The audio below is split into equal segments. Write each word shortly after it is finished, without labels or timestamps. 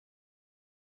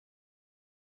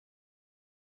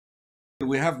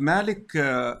We have Malik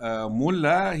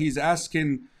Mullah. He's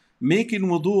asking, making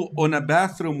wudu on a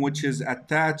bathroom which is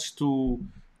attached to,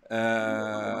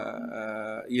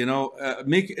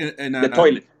 make in The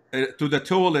toilet. to the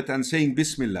toilet and saying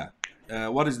Bismillah.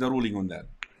 What is the ruling on that?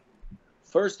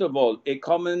 First of all, a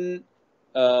common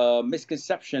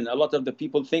misconception, a lot of the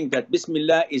people think that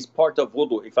Bismillah is part of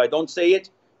wudu. If I don't say it,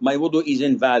 my wudu is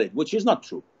invalid, which is not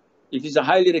true. It is a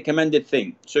highly recommended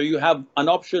thing. So you have an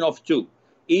option of two: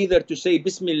 either to say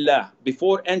Bismillah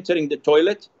before entering the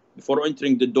toilet, before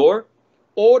entering the door,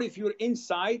 or if you're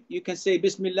inside, you can say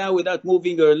Bismillah without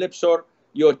moving your lips or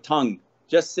your tongue.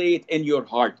 Just say it in your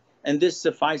heart, and this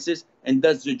suffices and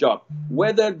does the job.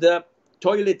 Whether the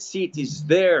toilet seat is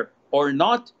there or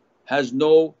not has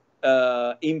no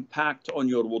impact on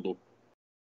your wudu.